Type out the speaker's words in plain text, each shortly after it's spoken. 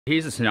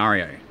Here's the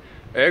scenario.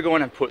 Ergon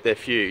have put their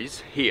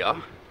fuse here.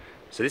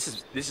 So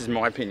this is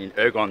my opinion,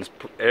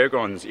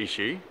 Ergon's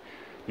issue,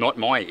 not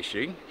my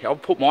issue. I'll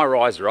put my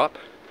riser up.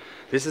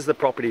 This is the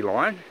property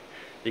line.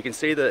 You can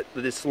see that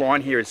this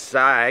line here is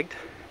sagged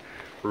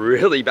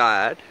really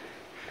bad.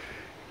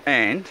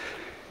 And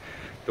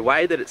the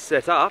way that it's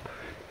set up,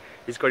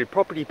 it's got a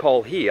property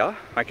pole here,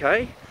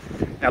 okay?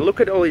 Now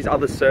look at all these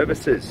other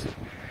services.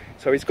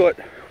 So he's got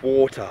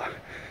water,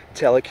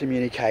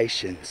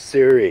 telecommunications,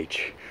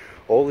 sewage,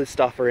 all this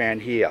stuff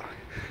around here.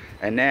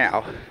 And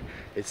now,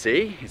 you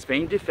see, it's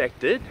been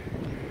defected.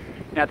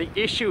 Now the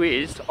issue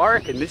is, I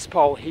reckon this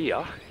pole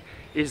here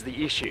is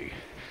the issue.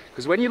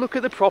 Because when you look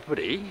at the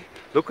property,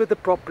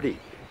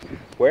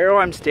 where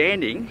I'm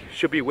standing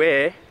should be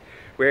where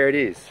it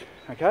is,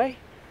 okay?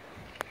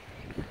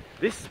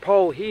 This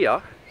pole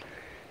here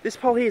is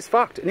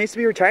fucked. It needs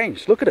to be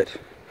changed. Look at it.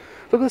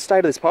 Look at the state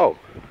of this pole.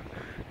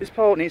 This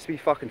pole needs to be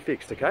fucking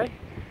fixed, okay?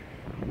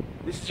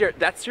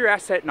 That's your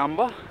asset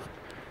number.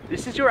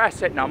 This is your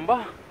asset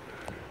number.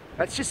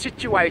 That's your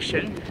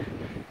situation.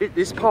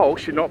 This pole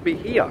should not be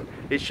here.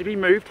 It should be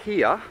moved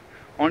here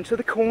onto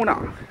the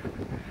corner.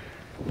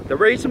 The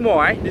reason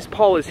why this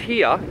pole is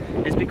here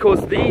is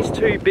because these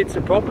two bits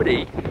of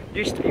property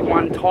used to be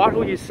one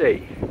title, you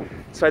see.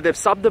 So they've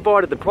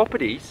subdivided the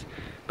properties,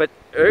 but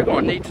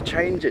Ergon need to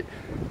change it.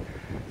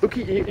 Look,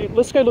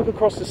 let's go look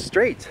across the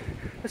street.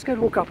 Let's go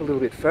walk up a little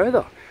bit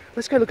further.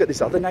 Let's go look at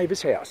this other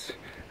neighbour's house.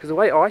 Because the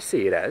way I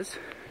see it as,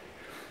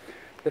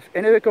 if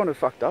Ergon have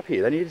fucked up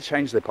here, they need to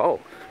change their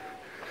pole.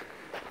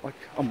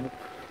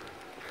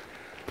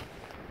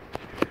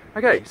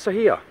 Okay, so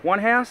here, one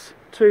house,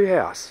 two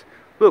house.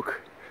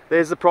 Look,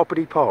 there's the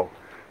property pole.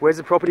 Where's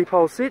the property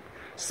pole sit?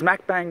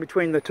 Smack bang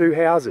between the two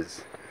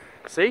houses.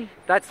 See,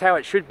 that's how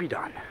it should be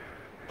done.